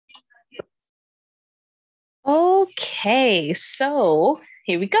Okay, so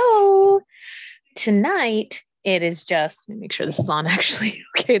here we go. Tonight, it is just, let me make sure this is on actually.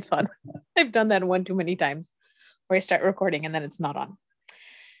 Okay, it's on. I've done that one too many times where I start recording and then it's not on.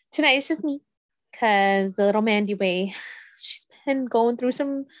 Tonight it's just me because the little Mandy Way, she's been going through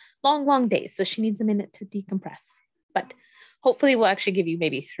some long, long days. So she needs a minute to decompress. But hopefully, we'll actually give you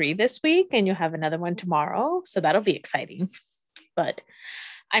maybe 3 this week and you'll have another one tomorrow. So that'll be exciting. But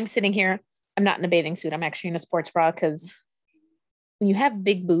I'm sitting here. I'm not in a bathing suit. I'm actually in a sports bra because when you have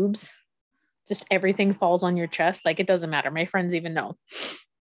big boobs, just everything falls on your chest. Like it doesn't matter. My friends even know.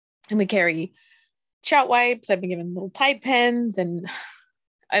 And we carry shout wipes. I've been given little Tide pens. And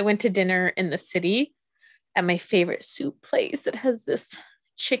I went to dinner in the city at my favorite soup place that has this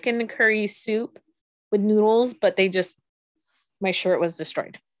chicken curry soup with noodles, but my shirt was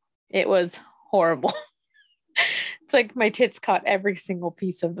destroyed. It was horrible. It's like my tits caught every single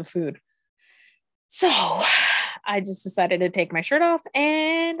piece of the food. So I just decided to take my shirt off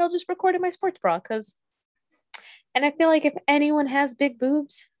and I'll just record in my sports bra and I feel like if anyone has big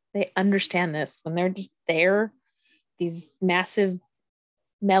boobs, they understand this when they're just there, these massive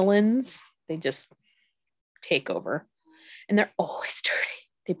melons, they just take over and they're always dirty.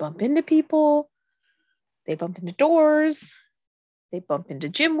 They bump into people, they bump into doors, they bump into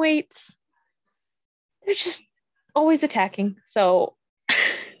gym weights. They're just always attacking. So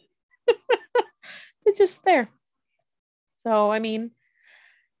they're just there. So, I mean,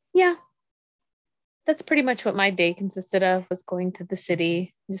 yeah, that's pretty much what my day consisted of, was going to the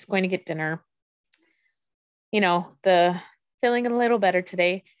city, just going to get dinner. The feeling a little better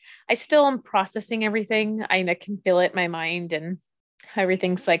today. I still am processing everything. I can feel it in my mind and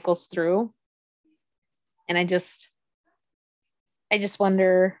everything cycles through. And I just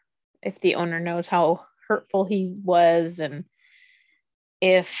wonder if the owner knows how hurtful he was and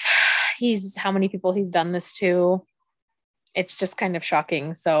how many people he's done this to. It's just kind of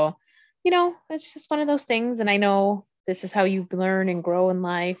shocking. So, it's just one of those things. And I know this is how you learn and grow in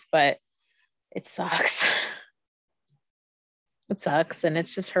life, but it sucks. It sucks and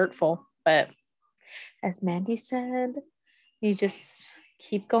it's just hurtful. But as Mandy said, you just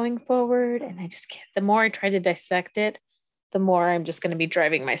keep going forward. And I just can't, the more I try to dissect it, the more I'm just going to be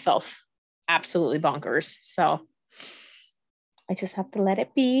driving myself absolutely bonkers. So I just have to let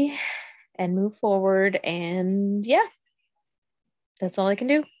it be and move forward. And yeah, that's all I can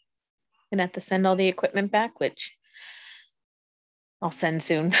do. And have to send all the equipment back, which I'll send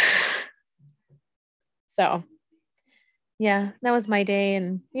soon. So yeah, that was my day.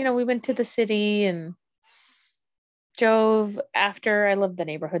 And, we went to the city and drove after. I love the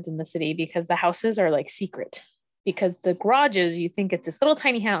neighborhoods in the city because the houses are like secret. Because the garages, you think it's this little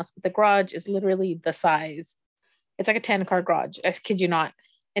tiny house, but the garage is literally the size. It's like a 10-car garage. I kid you not,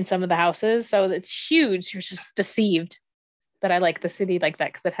 in some of the houses. So it's huge. You're just deceived. But I like the city like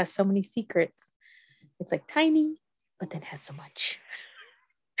that because it has so many secrets. It's like tiny, but then has so much.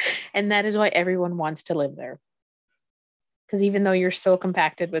 And that is why everyone wants to live there. Because even though you're so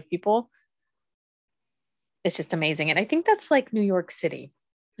compacted with people, it's just amazing. And I think that's like New York City.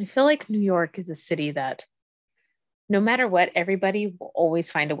 I feel like New York is a city that no matter what, everybody will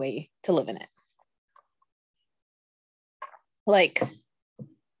always find a way to live in it. Like,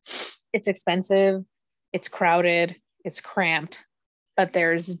 it's expensive, it's crowded, it's cramped, but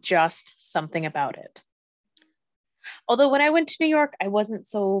there's just something about it. Although when I went to New York, I wasn't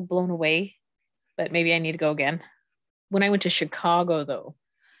so blown away, but maybe I need to go again. When I went to Chicago, though,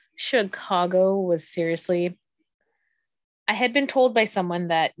 Chicago was seriously, I had been told by someone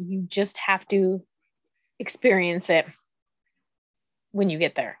that you just have to experience it when you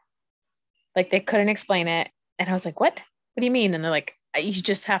get there. Like they couldn't explain it. And I was like, what? What do you mean? And they're like, you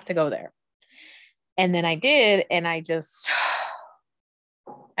just have to go there. And then I did. And I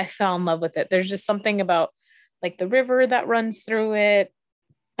fell in love with it. There's just something about like the river that runs through it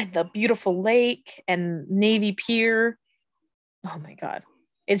and the beautiful lake and Navy Pier. Oh my God.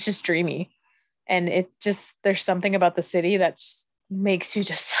 It's just dreamy. And there's something about the city that makes you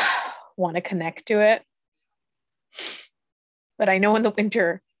just want to connect to it. But I know in the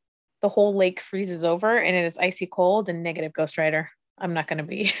winter, the whole lake freezes over and it is icy cold and negative Ghost Rider. I am not going to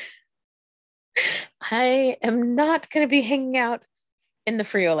be hanging out in the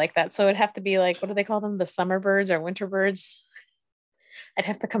Frio like that. So it'd have to be like, what do they call them? The summer birds or winter birds. I'd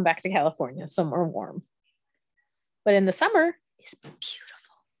have to come back to California, somewhere warm. But in the summer, it's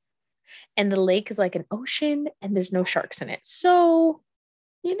beautiful. And the lake is like an ocean and there's no sharks in it. So,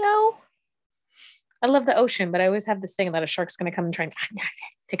 I love the ocean, but I always have this thing that a shark's going to come and try and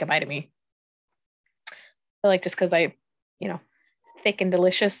take a bite of me. I like just because thick and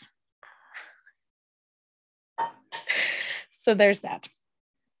delicious. So there's that.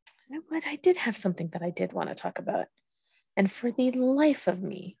 But I did have something that I did want to talk about. And for the life of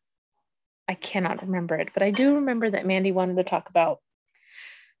me, I cannot remember it. But I do remember that Mandy wanted to talk about,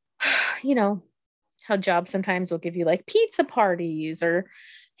 you know, how jobs sometimes will give you like pizza parties or,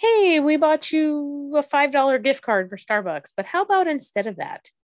 hey, we bought you a $5 gift card for Starbucks. But how about instead of that,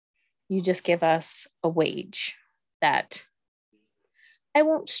 you just give us a wage that I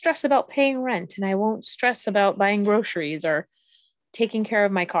won't stress about paying rent and I won't stress about buying groceries or taking care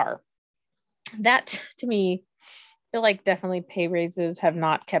of my car. That to me, I feel like definitely pay raises have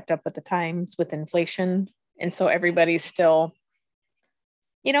not kept up with the times with inflation. And so everybody's still,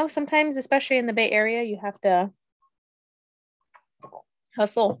 sometimes, especially in the Bay Area, you have to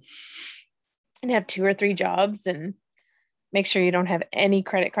hustle and have 2 or 3 jobs and make sure you don't have any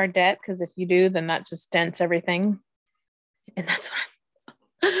credit card debt. Because if you do, then that just dents everything. And that's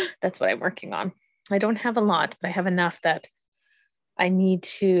what I'm working on. I don't have a lot, but I have enough that I need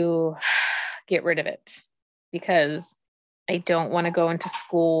to get rid of it because I don't want to go into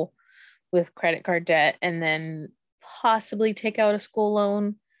school with credit card debt and then possibly take out a school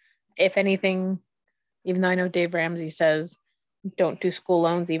loan. If anything, even though I know Dave Ramsey says don't do school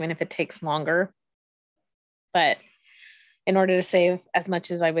loans, even if it takes longer. But in order to save as much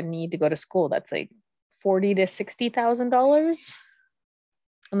as I would need to go to school, that's like $40,000 to $60,000,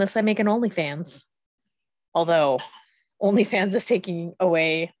 unless I make an OnlyFans. Although OnlyFans is taking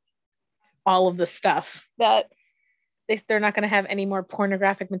away all of the stuff that they're not going to have any more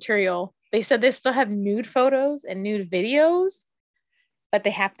pornographic material. They said they still have nude photos and nude videos, but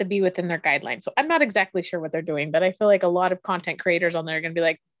they have to be within their guidelines. So I'm not exactly sure what they're doing, but I feel like a lot of content creators on there are going to be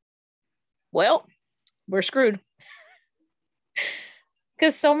like, well, we're screwed.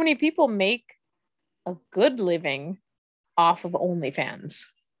 Because so many people make a good living off of OnlyFans.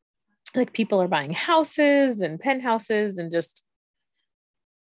 Like people are buying houses and penthouses and just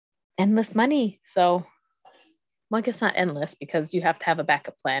endless money. So, well, I guess not endless because you have to have a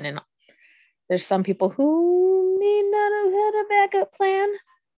backup plan. And there's some people who may not have had a backup plan,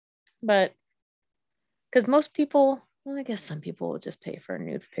 but because most people, well, I guess some people will just pay for a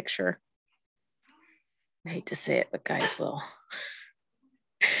nude picture. I hate to say it, but guys will.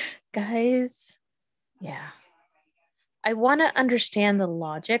 Guys, yeah. I want to understand the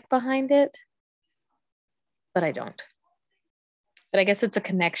logic behind it, but I don't. But I guess it's a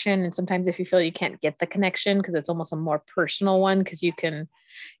connection. And sometimes if you feel you can't get the connection because it's almost a more personal one because you can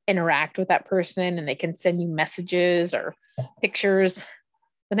interact with that person and they can send you messages or pictures,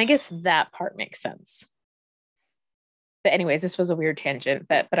 then I guess that part makes sense. But anyways, this was a weird tangent,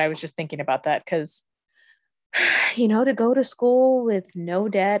 but I was just thinking about that because, to go to school with no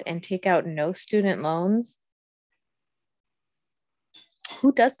debt and take out no student loans,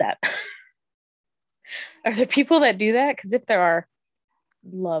 who does that? Are there people that do that? Because if there are,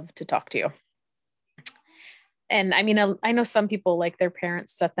 love to talk to you. And I mean, I know some people like their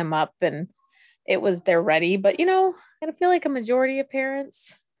parents set them up and they're ready, but I feel like a majority of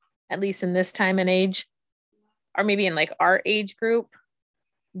parents, at least in this time and age, or maybe in like our age group,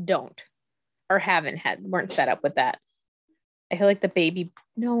 don't or weren't set up with that. I feel like not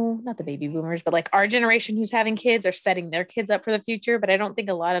the baby boomers, but like our generation who's having kids are setting their kids up for the future. But I don't think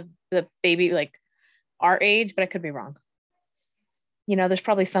a lot of the baby, like our age, but I could be wrong. There's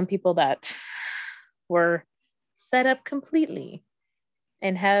probably some people that were set up completely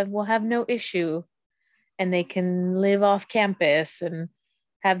and will have no issue and they can live off campus and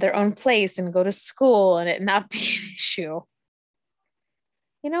have their own place and go to school and it not be an issue.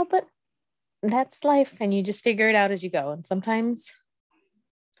 But that's life and you just figure it out as you go. And sometimes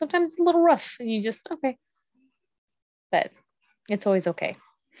it's a little rough and you just, okay. But it's always okay.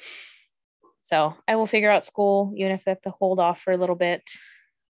 So I will figure out school, even if I have to hold off for a little bit.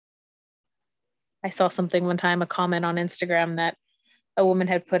 I saw something one time, a comment on Instagram that a woman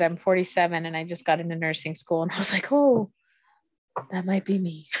had put, I'm 47 and I just got into nursing school. And I was like, oh, that might be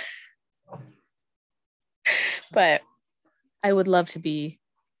me. But I would love to be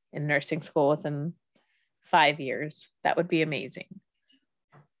in nursing school within 5 years. That would be amazing.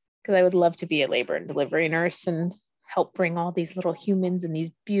 Because I would love to be a labor and delivery nurse and help bring all these little humans and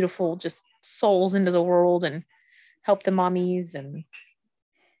these beautiful just souls into the world and help the mommies. And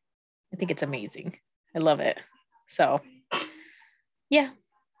I think it's amazing. I love it. So yeah,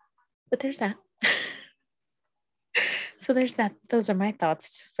 but there's that. So there's that. Those are my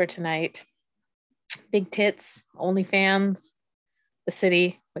thoughts for tonight. Big tits, OnlyFans, the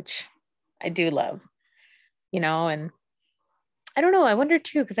city, which I do love, and I don't know. I wonder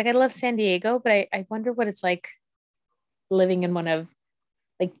too, because I love San Diego, but I wonder what it's like living in one of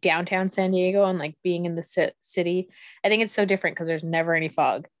like downtown San Diego and like being in the city. I think it's so different because there's never any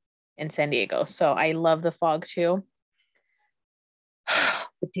fog in San Diego. So I love the fog too.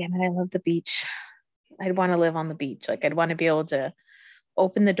 But damn it, I love the beach. I'd want to live on the beach. Like I'd want to be able to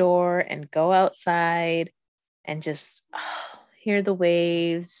open the door and go outside and just hear the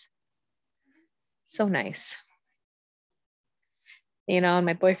waves. So nice. And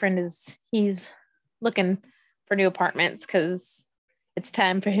my boyfriend he's looking for new apartments because it's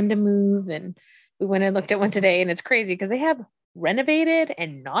time for him to move. And we went and looked at one today, and it's crazy because they have renovated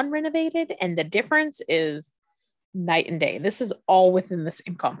and non-renovated, and the difference is night and day. This is all within the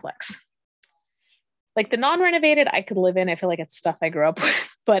same complex. Like the non-renovated I could live in. I feel like it's stuff I grew up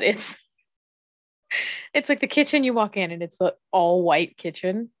with, but it's like the kitchen, you walk in and it's the all white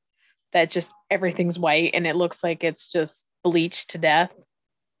kitchen that just everything's white and it looks like it's just bleached to death.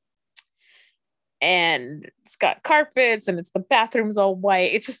 And it's got carpets and it's the bathroom's all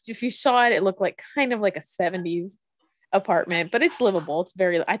white. It's just, if you saw it, it looked like kind of like a 70s apartment, but it's livable.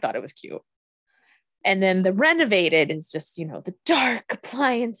 I thought it was cute. And then the renovated is just, the dark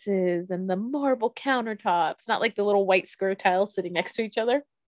appliances and the marble countertops, not like the little white square tiles sitting next to each other.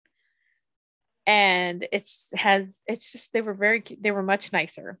 And they were much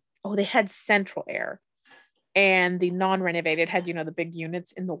nicer. Oh, they had central air, and the non-renovated had, the big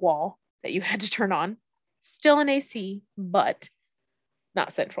units in the wall that you had to turn on. Still an AC, but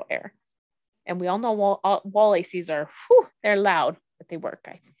not central air. And we all know wall ACs they're loud, but they work.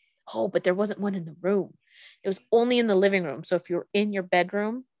 But there wasn't one in the room. It was only in the living room. So if you're in your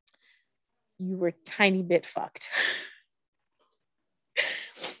bedroom, you were a tiny bit fucked.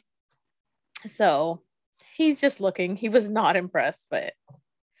 So he's just looking. He was not impressed, but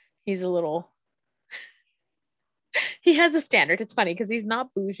he's he has a standard. It's funny because he's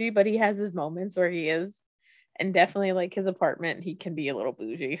not bougie, but he has his moments where he is. And definitely like his apartment, he can be a little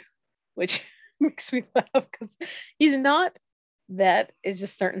bougie, which makes me laugh because he's not that. It's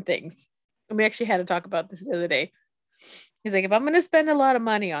just certain things. And we actually had to talk about this the other day. He's like, if I'm going to spend a lot of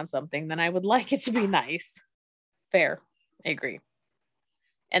money on something, then I would like it to be nice. Fair. I agree.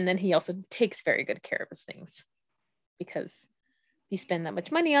 And then he also takes very good care of his things because if you spend that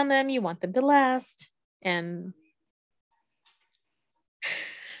much money on them, you want them to last.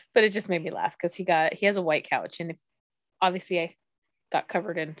 But it just made me laugh because he has a white couch, and obviously I got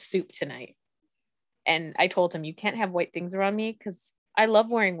covered in soup tonight. And I told him, you can't have white things around me because I love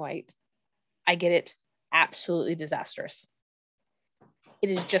wearing white. I get it absolutely disastrous. It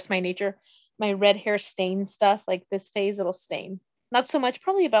is just my nature. My red hair stains stuff. Like this phase, it'll stain. Not so much,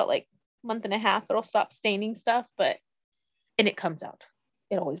 probably about like a month and a half, it'll stop staining stuff, and it comes out.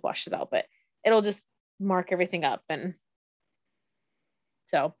 It always washes out, but it'll just mark everything up. And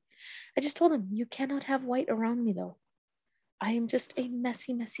so I just told him, you cannot have white around me though. I am just a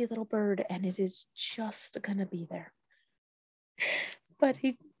messy, messy little bird, and it is just gonna be there. But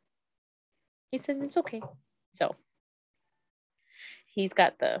he said it's okay. So he's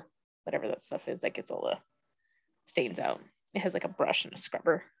got the whatever that stuff is that gets all the stains out. It has like a brush and a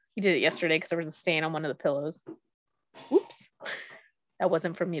scrubber. He did it yesterday because there was a stain on one of the pillows. Oops. That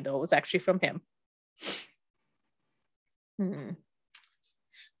wasn't from me though. It was actually from him. We'll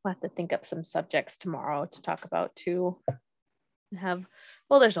have to think up some subjects tomorrow to talk about too.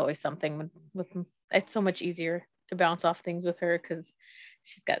 There's always something with it's so much easier to bounce off things with her because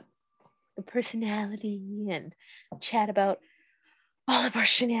she's got the personality and chat about all of our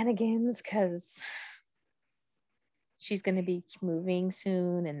shenanigans because she's going to be moving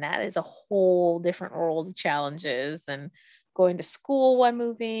soon, and that is a whole different world of challenges, and going to school while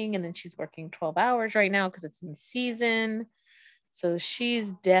moving, and then she's working 12 hours right now because it's in season. So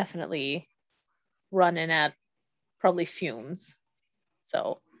she's definitely running at probably fumes.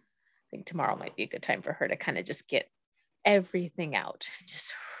 So I think tomorrow might be a good time for her to kind of just get everything out.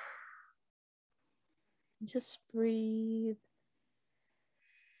 Just breathe.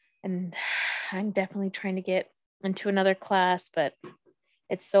 And I'm definitely trying to get into another class, but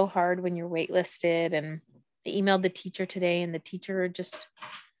it's so hard when you're waitlisted. And I emailed the teacher today, and the teacher just,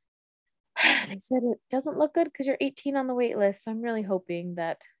 they said it doesn't look good because you're 18 on the wait list. So I'm really hoping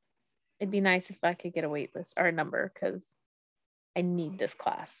that it'd be nice if I could get a wait list or a number because I need this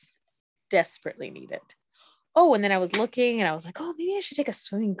class. Desperately need it. Oh, and then I was looking and I was like, oh, maybe I should take a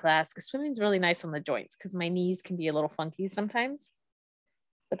swimming class because swimming's really nice on the joints because my knees can be a little funky sometimes.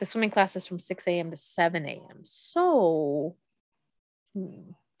 But the swimming class is from 6 a.m. to 7 a.m. So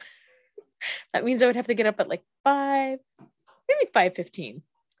that means I would have to get up at like 5, maybe 5:15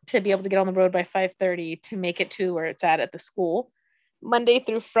 to be able to get on the road by 5:30 to make it to where it's at the school Monday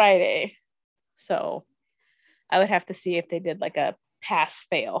through Friday. So I would have to see if they did like a pass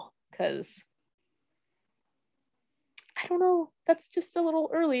fail, because I don't know, that's just a little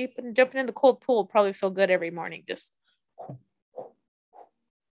early, but jumping in the cold pool would probably feel good every morning. Just because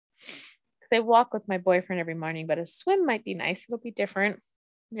I walk with my boyfriend every morning, but a swim might be nice. It'll be different.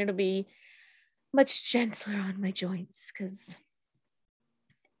 It'll be much gentler on my joints, because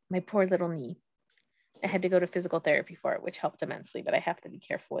my poor little knee. I had to go to physical therapy for it, which helped immensely, but I have to be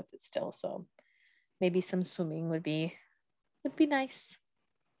careful with it still. So maybe some swimming would be nice.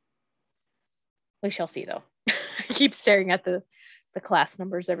 We shall see, though. I keep staring at the class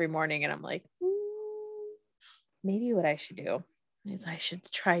numbers every morning, and I'm like, maybe what I should do is I should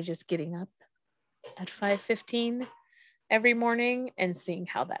try just getting up at 5:15 every morning and seeing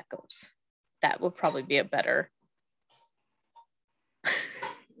how that goes. That would probably be a better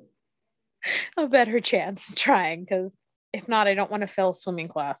chance trying, because if not, I don't want to fail swimming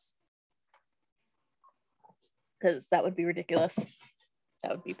class, because that would be ridiculous.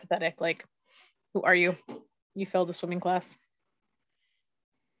 That would be pathetic. Like, who are you? You failed a swimming class?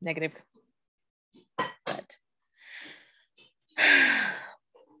 Negative. But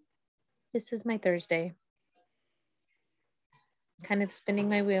this is my Thursday. Kind of spinning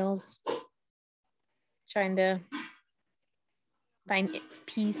my wheels, trying to find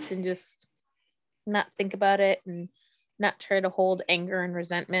peace and just not think about it and not try to hold anger and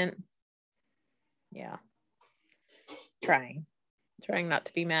resentment. Yeah. Trying not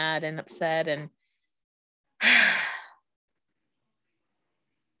to be mad and upset. And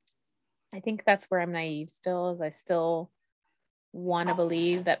I think that's where I'm naive still, is I still want to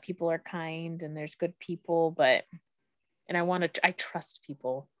believe that people are kind and there's good people, and I trust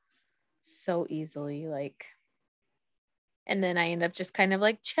people so easily, like, and then I end up just kind of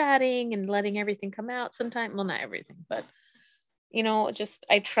like chatting and letting everything come out sometimes. Well, not everything, but just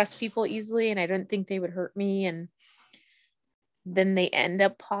I trust people easily, and I don't think they would hurt me. And then they end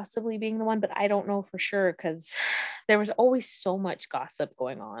up possibly being the one, but I don't know for sure, because there was always so much gossip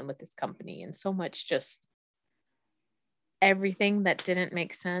going on with this company and so much just everything that didn't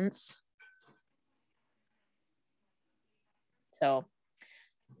make sense. So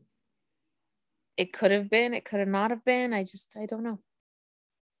it could have been, it could have not have been. I don't know.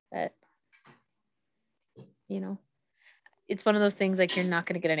 But, it's one of those things, like, you're not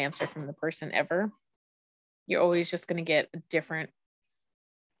going to get an answer from the person ever. You're always just going to get a different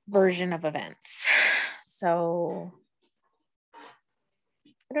version of events. So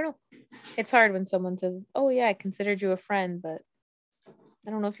I don't know. It's hard when someone says, oh yeah, I considered you a friend, but I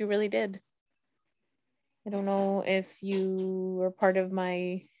don't know if you really did. I don't know if you were part of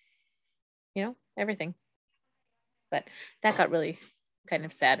my, everything. But that got really kind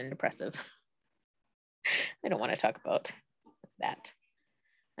of sad and depressive. I don't want to talk about that.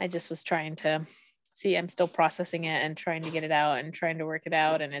 I just was trying to see, I'm still processing it and trying to get it out and trying to work it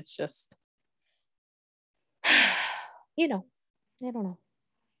out. And it's just, I don't know.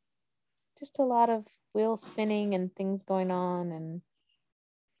 Just a lot of wheel spinning and things going on. And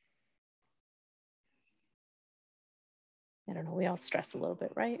I don't know, we all stress a little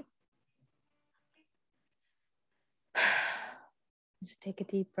bit, right? Just take a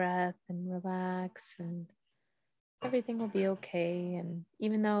deep breath and relax, and everything will be okay. And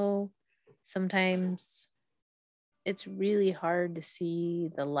even though sometimes it's really hard to see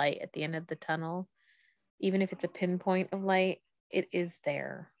the light at the end of the tunnel, even if it's a pinpoint of light, it is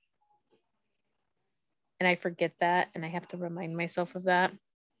there. And I forget that, and I have to remind myself of that.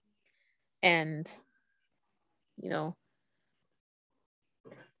 And,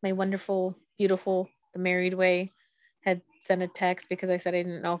 my wonderful, beautiful, the married way had sent a text because I said I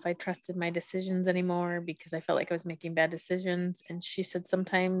didn't know if I trusted my decisions anymore, because I felt like I was making bad decisions. And she said,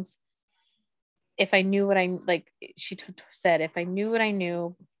 sometimes if I knew what said, if I knew what I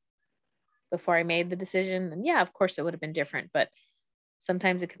knew before I made the decision, then yeah, of course it would have been different. But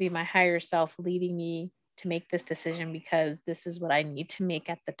sometimes it could be my higher self leading me to make this decision because this is what I need to make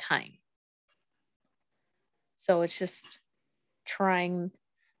at the time. So it's just trying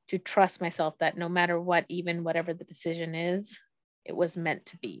to trust myself that no matter what, even whatever the decision is, it was meant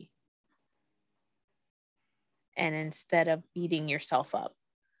to be. And instead of beating yourself up.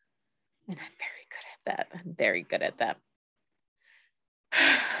 And I'm very good at that. I'm very good at that.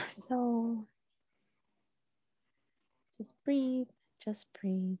 So just breathe, just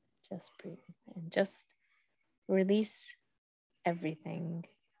breathe, just breathe, and just release everything.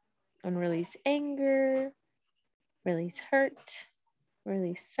 And release anger, release hurt,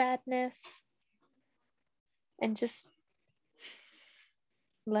 release sadness, and just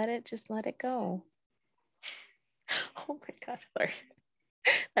let it go. Oh my God, sorry.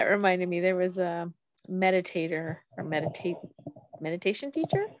 That reminded me, there was a meditator or meditation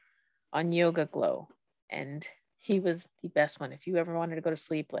teacher on Yoga Glow. And he was the best one. If you ever wanted to go to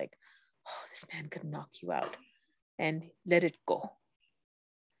sleep, like, oh, this man could knock you out and let it go.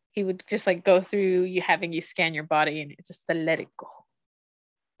 He would just like go through you having you scan your body and it's just to let it go.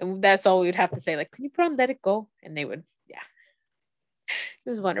 And that's all we would have to say. Like, can you put on let it go? And they would, yeah. It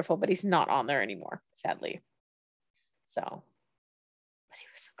was wonderful, but he's not on there anymore, sadly. So, but he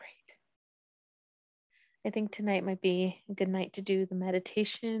was so great. I think tonight might be a good night to do the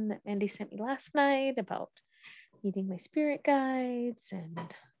meditation that Mandy sent me last night about meeting my spirit guides,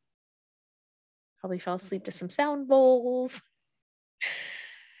 and probably fell asleep to some sound bowls.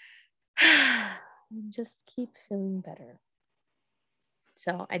 And just keep feeling better.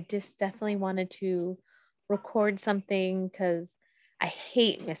 So I just definitely wanted to record something because I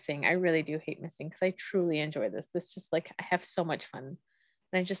hate missing. I really do hate missing because I truly enjoy this. This just like, I have so much fun.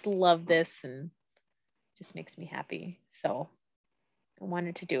 And I just love this and it just makes me happy. So I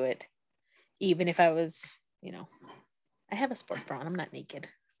wanted to do it. Even if I was, you know, I have a sports bra on. I'm not naked.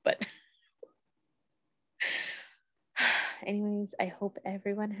 But anyways, I hope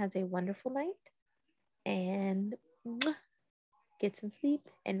everyone has a wonderful night and get some sleep.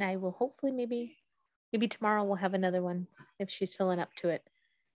 And I will hopefully maybe tomorrow we'll have another one if she's feeling up to it.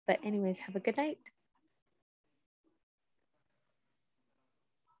 But anyways, have a good night.